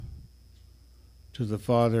to the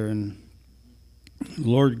Father, and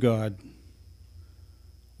Lord God,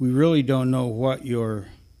 we really don't know what your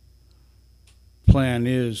plan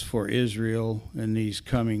is for Israel in these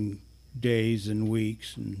coming days and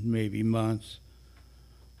weeks and maybe months.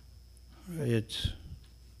 It's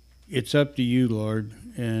up to you, Lord,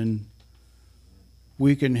 and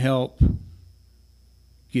we can help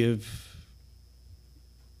give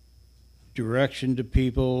direction to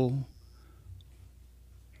people,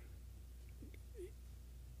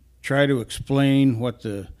 try to explain what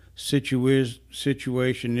the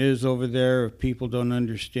situation is over there if people don't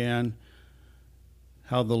understand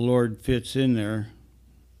how the Lord fits in there.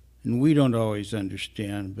 And we don't always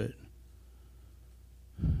understand, but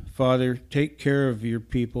Father, take care of your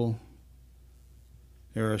people.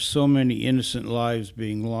 There are so many innocent lives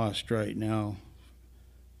being lost right now.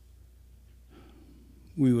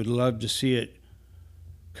 We would love to see it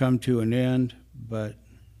come to an end, but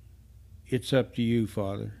it's up to you,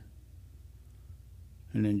 Father.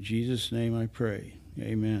 And in Jesus' name I pray.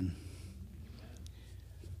 Amen.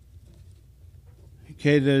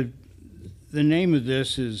 Okay, the name of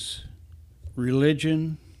this is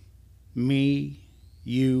Religion, Me,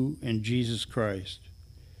 You, and Jesus Christ.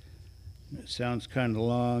 It sounds kind of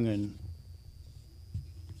long, and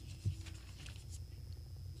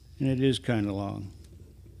it is kind of long.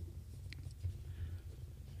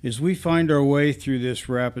 As we find our way through this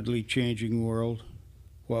rapidly changing world,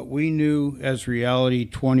 what we knew as reality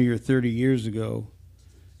 20 or 30 years ago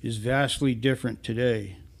is vastly different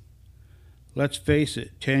today. Let's face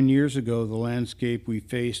it, 10 years ago, the landscape we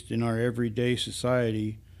faced in our everyday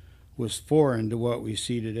society was foreign to what we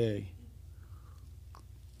see today.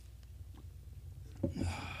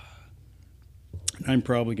 I'm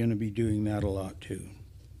probably going to be doing that a lot too.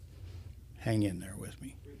 Hang in there with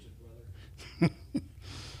me.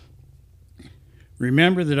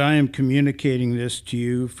 Remember that I am communicating this to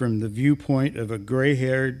you from the viewpoint of a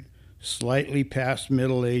gray-haired, slightly past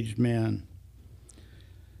middle-aged man.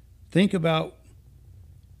 Think about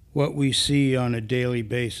what we see on a daily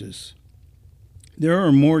basis. There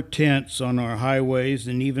are more tents on our highways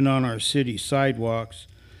and even on our city sidewalks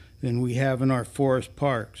than we have in our forest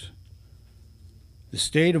parks. The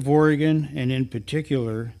state of Oregon, and in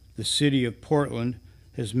particular the city of Portland,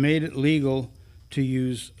 has made it legal to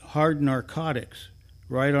use hard narcotics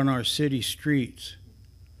right on our city streets.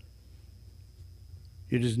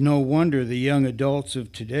 It is no wonder the young adults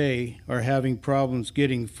of today are having problems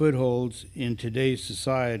getting footholds in today's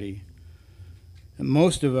society. And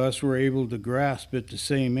most of us were able to grasp at the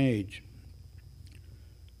same age.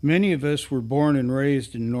 Many of us were born and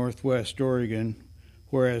raised in Northwest Oregon,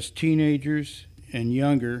 where as teenagers and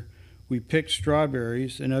younger, we picked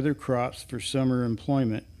strawberries and other crops for summer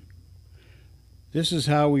employment. This is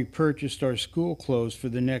how we purchased our school clothes for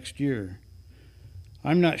the next year.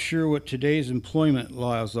 I'm not sure what today's employment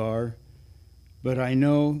laws are, but I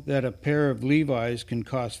know that a pair of Levi's can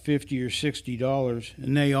cost $50 or $60,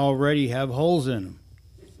 and they already have holes in them.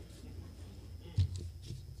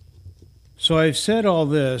 So I've said all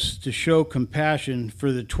this to show compassion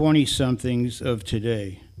for the 20-somethings of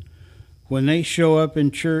today. When they show up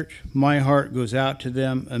in church, my heart goes out to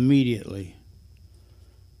them immediately.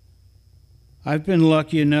 I've been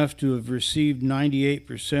lucky enough to have received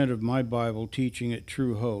 98% of my Bible teaching at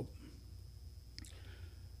True Hope.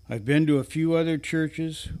 I've been to a few other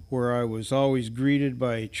churches where I was always greeted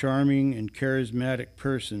by a charming and charismatic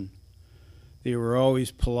person. They were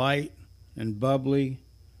always polite and bubbly.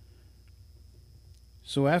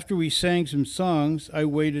 So after we sang some songs, I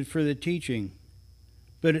waited for the teaching,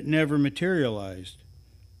 but it never materialized.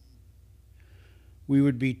 We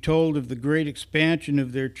would be told of the great expansion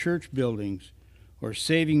of their church buildings, or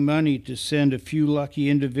saving money to send a few lucky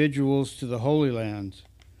individuals to the Holy Lands,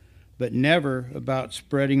 but never about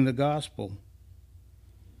spreading the gospel.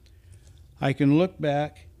 I can look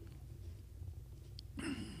back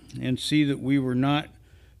and see that we were not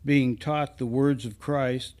being taught the words of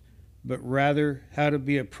Christ, but rather how to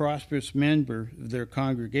be a prosperous member of their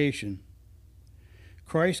congregation.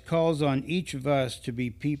 Christ calls on each of us to be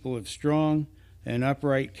people of strong and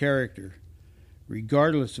upright character,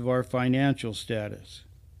 regardless of our financial status.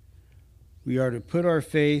 We are to put our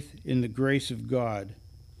faith in the grace of God.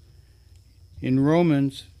 In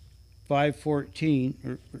Romans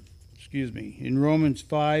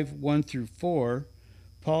 5:1-4,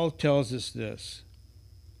 Paul tells us this.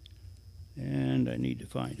 And I need to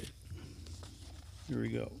find it. Here we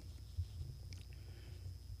go.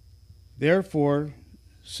 Therefore,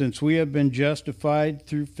 since we have been justified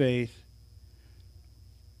through faith,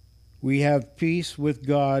 we have peace with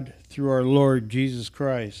God through our Lord Jesus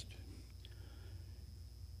Christ.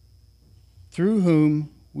 through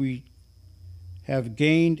whom we have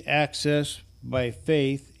gained access by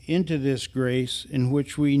faith into this grace in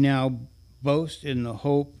which we now boast in the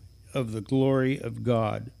hope of the glory of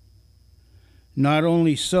God. Not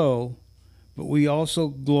only so, but we also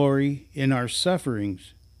glory in our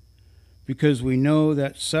sufferings, because we know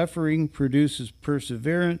that suffering produces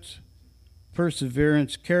perseverance,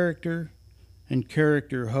 perseverance character, and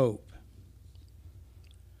character hope.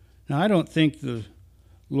 Now, I don't think the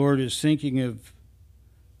Lord is thinking of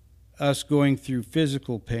us going through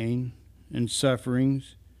physical pain and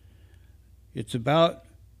sufferings. It's about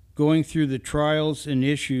going through the trials and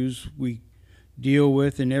issues we deal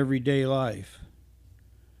with in everyday life.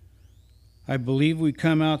 I believe we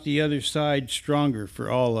come out the other side stronger for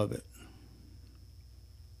all of it.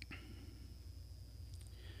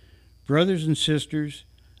 Brothers and sisters,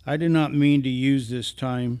 I do not mean to use this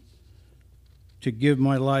time to give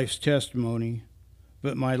my life's testimony,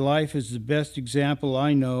 but my life is the best example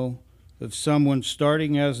I know of someone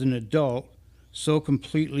starting as an adult so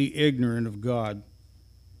completely ignorant of God.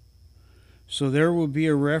 So there will be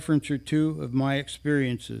a reference or two of my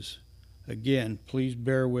experiences. Again, please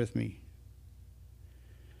bear with me.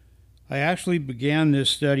 I actually began this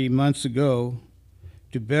study months ago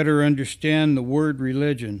to better understand the word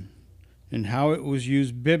religion and how it was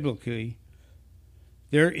used biblically.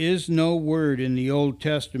 There is no word in the Old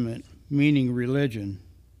Testament meaning religion.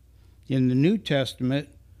 In the New Testament,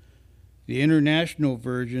 the International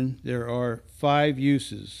Version, there are 5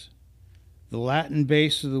 uses. The Latin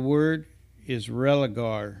base of the word is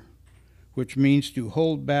religar, which means to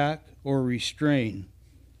hold back or restrain.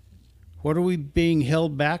 What are we being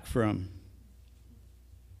held back from?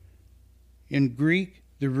 In Greek,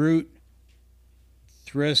 the root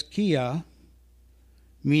threskia,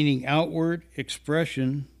 meaning outward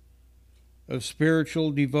expression of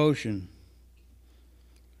spiritual devotion.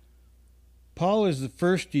 Paul is the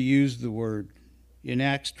first to use the word in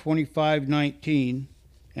Acts 25:19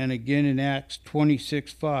 and again in Acts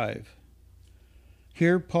 26:5.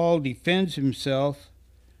 Here Paul defends himself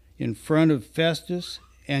in front of Festus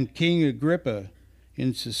and King Agrippa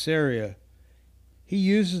in Caesarea. He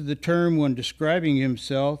uses the term when describing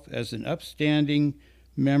himself as an upstanding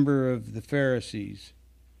member of the Pharisees,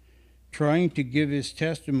 trying to give his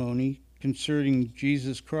testimony concerning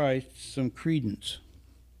Jesus Christ some credence.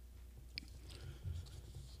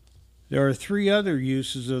 There are 3 other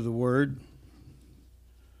uses of the word.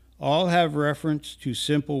 All have reference to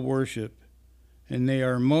simple worship, and they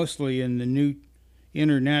are mostly in the New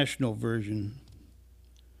International Version.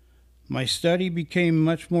 My study became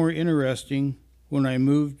much more interesting when I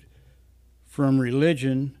moved from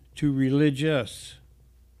religion to religious.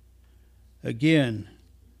 Again,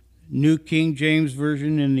 New King James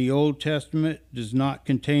Version in the Old Testament does not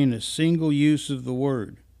contain a single use of the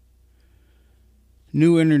word.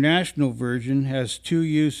 New International Version has 2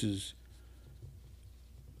 uses,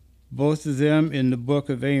 both of them in the book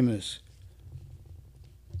of Amos.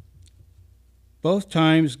 Both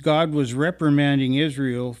times God was reprimanding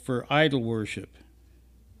Israel for idol worship.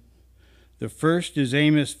 The first is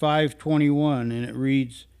Amos 5:21, and it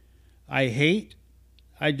reads,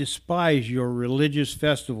 I despise your religious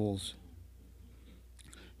festivals.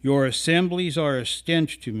 Your assemblies are a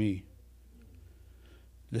stench to me.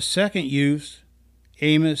 The second use,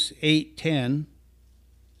 Amos 8:10,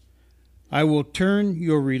 I will turn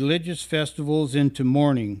your religious festivals into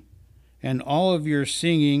mourning, and all of your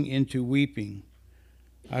singing into weeping.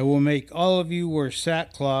 I will make all of you wear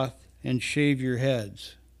sackcloth and shave your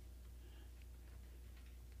heads.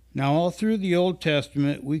 Now, all through the Old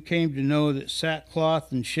Testament, we came to know that sackcloth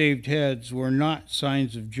and shaved heads were not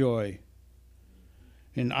signs of joy.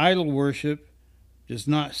 And idol worship does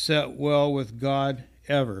not set well with God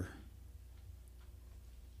ever.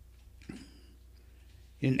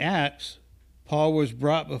 In Acts, Paul was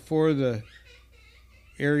brought before the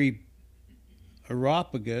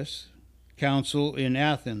Areopagus Council in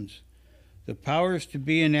Athens. The powers to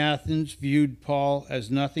be in Athens viewed Paul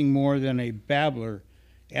as nothing more than a babbler,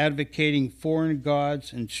 advocating foreign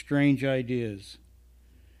gods and strange ideas.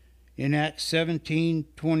 In Acts 17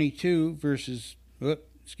 verses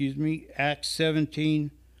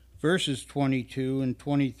 22 and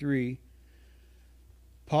 23,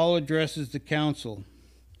 Paul addresses the council.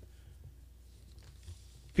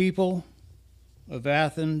 People of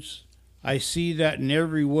Athens, I see that in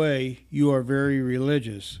every way you are very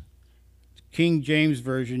religious. The King James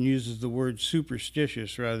Version uses the word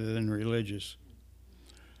superstitious rather than religious.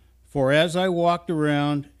 For as I walked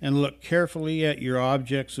around and looked carefully at your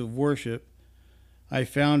objects of worship, I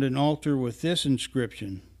found an altar with this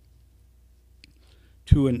inscription: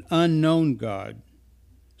 to an unknown God,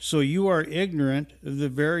 so you are ignorant of the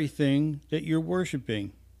very thing that you're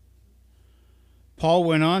worshiping. Paul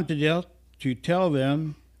went on to tell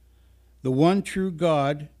them, the one true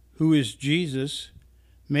God, who is Jesus,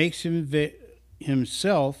 makes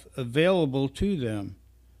himself available to them,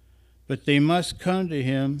 but they must come to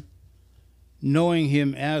him knowing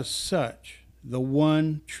him as such, the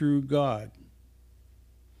one true God.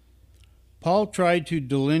 Paul tried to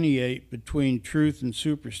delineate between truth and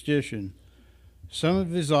superstition. Some of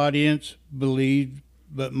his audience believed,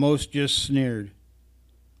 but most just sneered.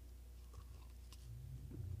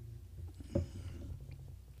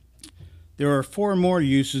 There are 4 more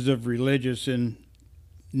uses of religious in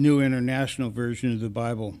New International Version of the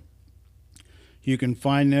Bible. You can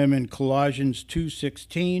find them in Colossians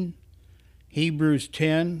 2:16, Hebrews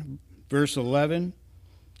 10, verse 11,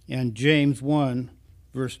 and James 1,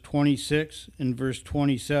 verse 26 and verse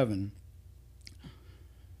 27.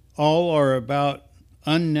 All are about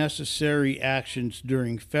unnecessary actions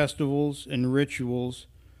during festivals and rituals,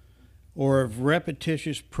 or of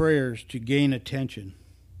repetitious prayers to gain attention.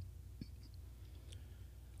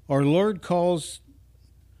 Our Lord calls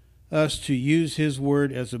us to use his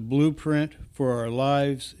word as a blueprint for our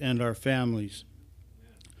lives and our families.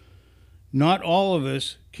 Not all of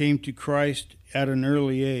us came to Christ at an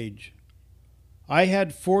early age. I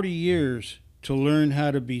had 40 years to learn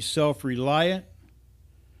how to be self-reliant,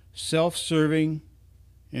 self-serving,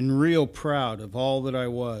 and real proud of all that I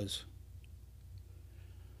was.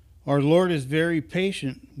 Our Lord is very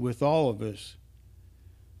patient with all of us.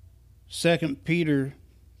 2 Peter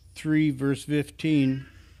 3, verse 15,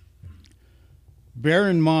 bear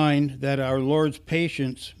in mind that our Lord's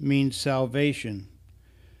patience means salvation.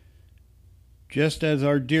 Just as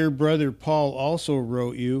our dear brother Paul also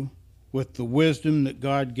wrote you with the wisdom that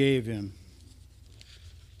God gave him.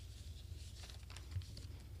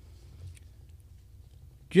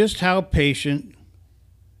 Just how patient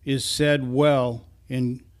is said well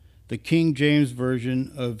in the King James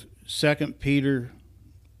Version of 2 Peter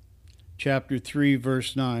chapter 3,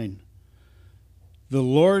 verse 9. The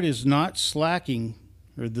Lord is not slack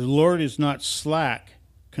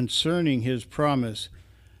concerning his promise,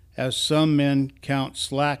 as some men count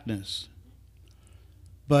slackness,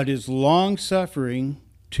 but is long-suffering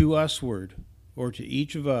to usward, or to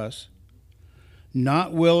each of us,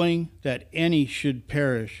 not willing that any should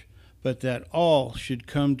perish, but that all should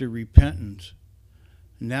come to repentance.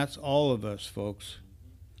 And that's all of us, folks.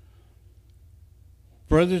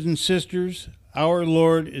 Brothers and sisters, our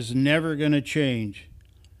Lord is never going to change.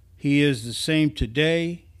 He is the same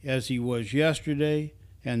today as he was yesterday,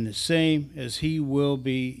 and the same as he will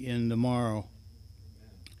be in the morrow.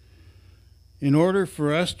 In order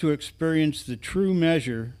for us to experience the true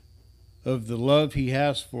measure of the love he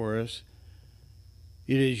has for us,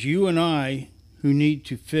 it is you and I who need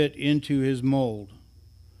to fit into his mold,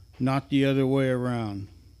 not the other way around.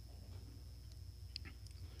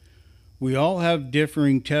 We all have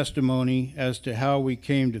differing testimony as to how we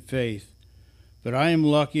came to faith, but I am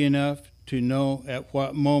lucky enough to know at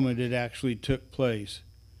what moment it actually took place.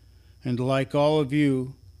 And like all of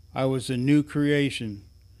you, I was a new creation,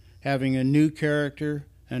 having a new character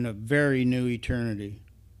and a very new eternity.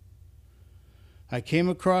 I came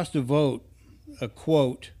across a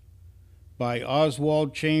quote by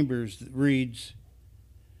Oswald Chambers that reads,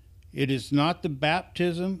 "It is not the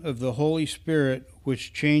baptism of the Holy Spirit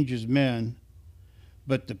which changes men,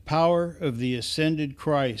 but the power of the ascended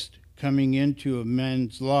Christ coming into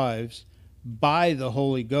men's lives by the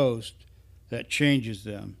Holy Ghost that changes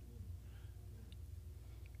them."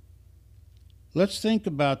 Let's think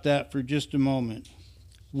about that for just a moment.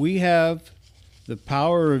 We have the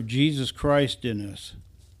power of Jesus Christ in us.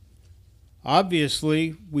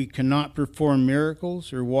 Obviously, we cannot perform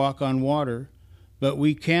miracles or walk on water, but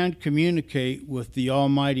we can communicate with the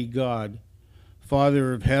Almighty God,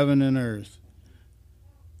 Father of heaven and earth.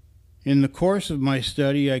 In the course of my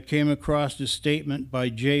study, I came across a statement by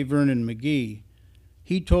J. Vernon McGee.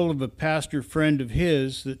 He told of a pastor friend of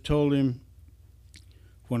his that told him,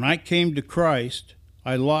 "When I came to Christ,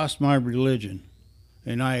 I lost my religion,"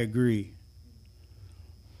 and I agree.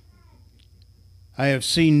 I have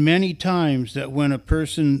seen many times that when a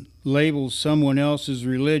person labels someone else as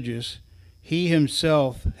religious, he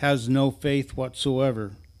himself has no faith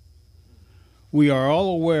whatsoever. We are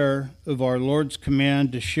all aware of our Lord's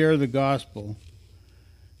command to share the gospel.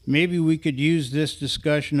 Maybe we could use this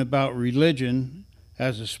discussion about religion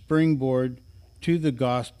as a springboard to the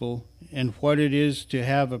gospel and what it is to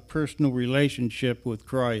have a personal relationship with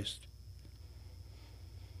Christ.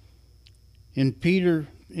 In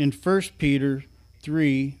 1 Peter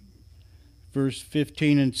 3, verse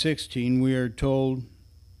 15 and 16, we are told,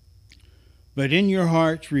 But in your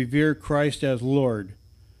hearts revere Christ as Lord.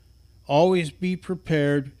 Always be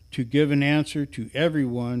prepared to give an answer to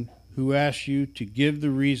everyone who asks you to give the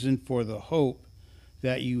reason for the hope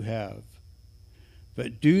that you have.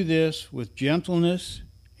 But do this with gentleness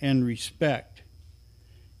and respect,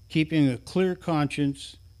 keeping a clear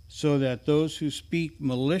conscience so that those who speak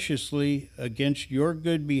maliciously against your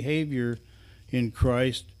good behavior in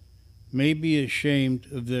Christ may be ashamed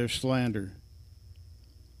of their slander.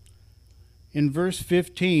 In verse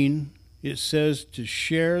 15, it says to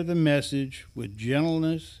share the message with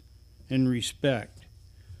gentleness and respect,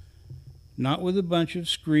 not with a bunch of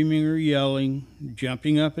screaming or yelling,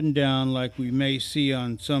 jumping up and down like we may see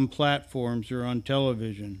on some platforms or on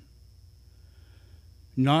television.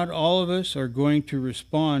 Not all of us are going to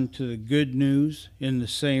respond to the good news in the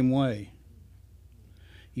same way.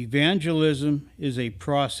 Evangelism is a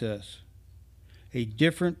process, a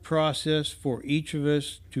different process for each of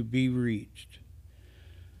us to be reached.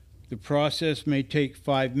 The process may take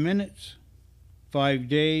 5 minutes, 5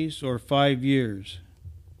 days, or 5 years.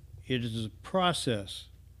 It is a process.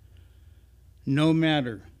 No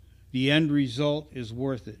matter, the end result is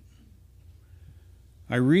worth it.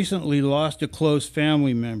 I recently lost a close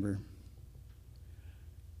family member.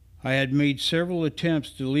 I had made several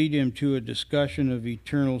attempts to lead him to a discussion of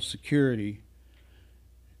eternal security.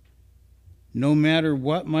 No matter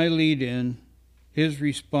what my lead-in, his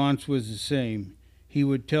response was the same. He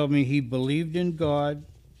would tell me he believed in God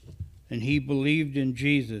and he believed in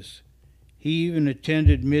Jesus. He even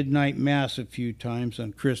attended midnight mass a few times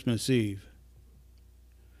on Christmas Eve.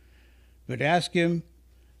 But ask him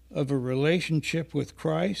of a relationship with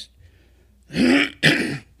Christ,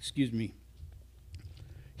 excuse me,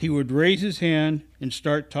 he would raise his hand and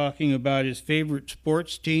start talking about his favorite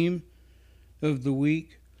sports team of the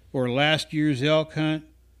week or last year's elk hunt,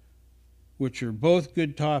 which are both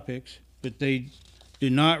good topics, but they do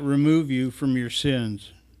not remove you from your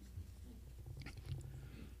sins.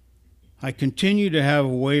 I continue to have a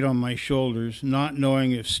weight on my shoulders, not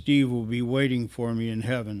knowing if Steve will be waiting for me in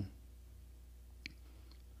heaven.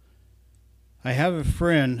 I have a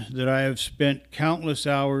friend that I have spent countless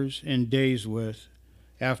hours and days with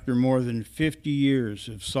after more than 50 years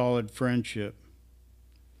of solid friendship.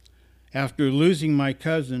 After losing my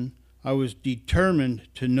cousin, I was determined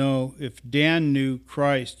to know if Dan knew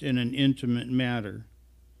Christ in an intimate manner.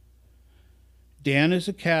 Dan is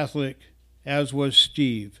a Catholic, as was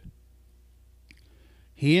Steve.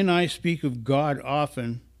 He and I speak of God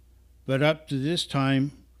often, but up to this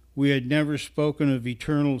time, we had never spoken of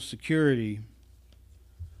eternal security.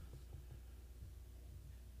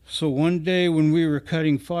 So one day when we were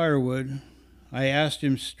cutting firewood, I asked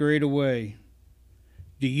him straight away,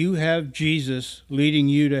 "Do you have Jesus leading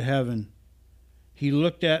you to heaven?" He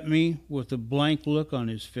looked at me with a blank look on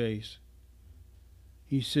his face.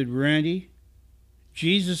 He said, "Randy,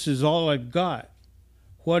 Jesus is all I've got.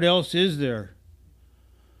 What else is there?"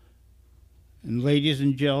 And ladies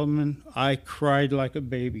and gentlemen, I cried like a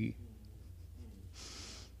baby.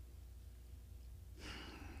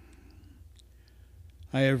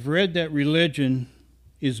 I have read that religion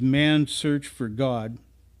is man's search for God,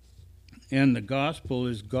 and the gospel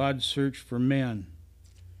is God's search for man.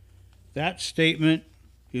 That statement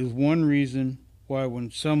is one reason why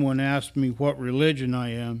when someone asks me what religion I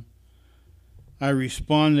am, I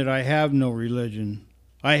respond that I have no religion.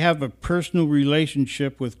 I have a personal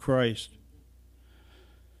relationship with Christ.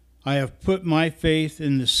 I have put my faith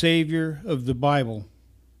in the Savior of the Bible.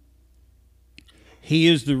 He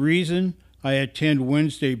is the reason I attend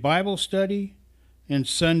Wednesday Bible study and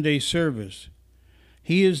Sunday service.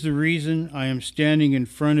 He is the reason I am standing in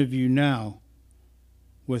front of you now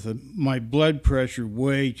with my blood pressure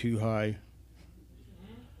way too high.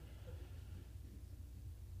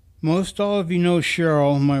 Most all of you know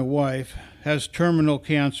Cheryl, my wife, has terminal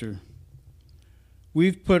cancer.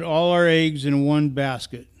 We've put all our eggs in one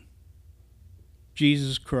basket,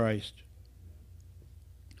 Jesus Christ.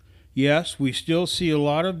 Yes, we still see a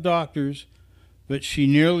lot of doctors, but she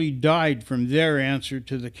nearly died from their answer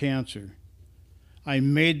to the cancer. I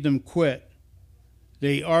made them quit.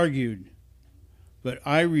 They argued, but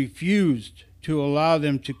I refused to allow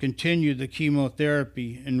them to continue the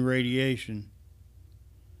chemotherapy and radiation.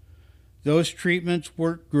 Those treatments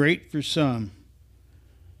worked great for some,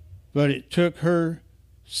 but it took her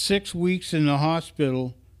 6 weeks in the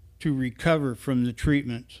hospital to recover from the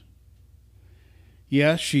treatments.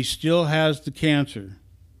 Yes, she still has the cancer,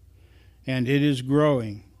 and it is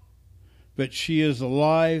growing, but she is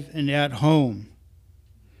alive and at home.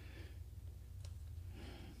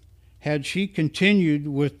 Had she continued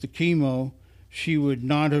with the chemo, she would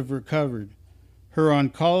not have recovered, Her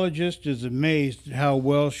oncologist is amazed at how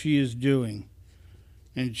well she is doing,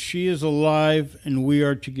 and she is alive and we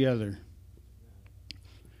are together.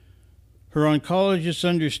 Her oncologist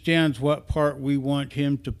understands what part we want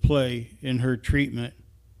him to play in her treatment,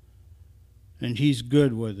 and he's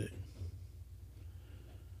good with it.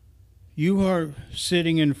 You are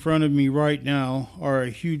sitting in front of me right now are a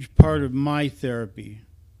huge part of my therapy.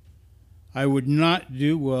 I would not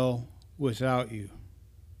do well without you.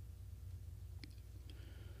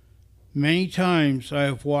 Many times I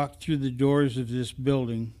have walked through the doors of this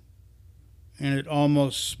building, and it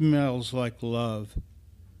almost smells like love.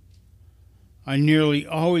 I nearly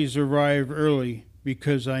always arrive early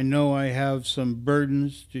because I know I have some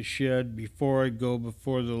burdens to shed before I go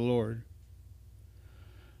before the Lord.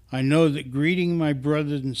 I know that greeting my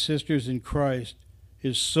brothers and sisters in Christ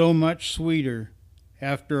is so much sweeter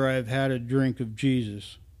after I have had a drink of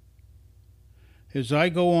Jesus. As I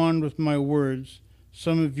go on with my words,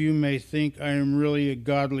 some of you may think I am really a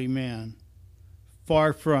godly man.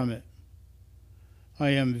 Far from it. I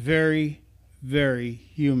am very, very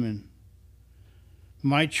human.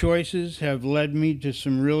 My choices have led me to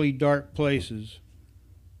some really dark places.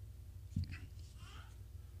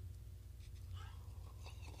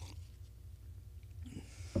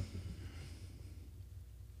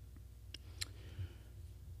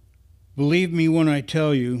 Believe me when I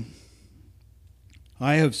tell you,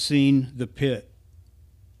 I have seen the pit.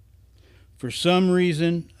 For some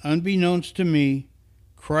reason, unbeknownst to me,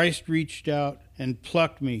 Christ reached out and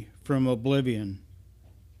plucked me from oblivion.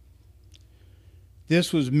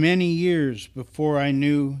 This was many years before I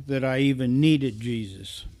knew that I even needed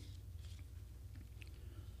Jesus.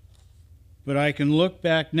 But I can look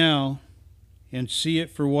back now and see it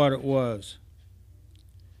for what it was.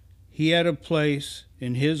 He had a place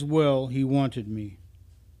in His will He wanted me.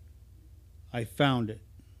 I found it.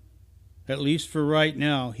 At least for right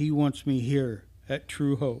now, He wants me here at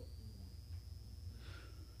True Hope.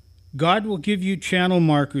 God will give you channel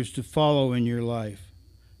markers to follow in your life.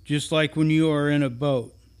 Just like when you are in a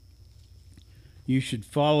boat, you should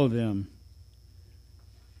follow them.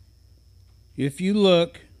 If you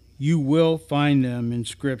look, you will find them in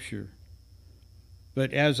Scripture.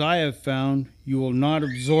 But as I have found, you will not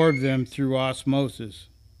absorb them through osmosis.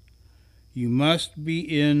 You must be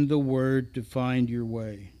in the Word to find your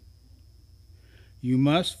way. You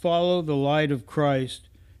must follow the light of Christ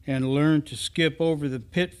and learn to skip over the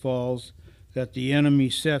pitfalls that the enemy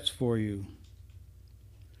sets for you.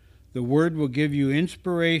 The Word will give you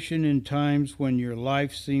inspiration in times when your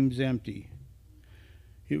life seems empty.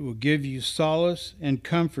 It will give you solace and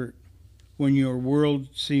comfort when your world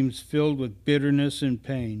seems filled with bitterness and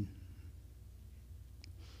pain.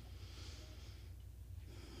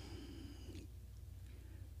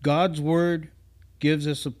 God's Word gives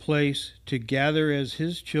us a place to gather as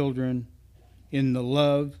His children in the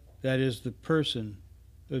love that is the person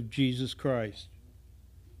of Jesus Christ.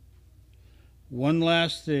 One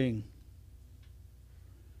last thing.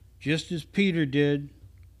 Just as Peter did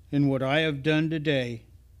in what I have done today,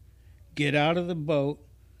 get out of the boat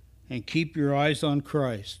and keep your eyes on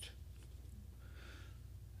Christ.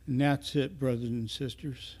 And that's it, brothers and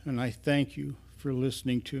sisters. And I thank you for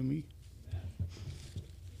listening to me.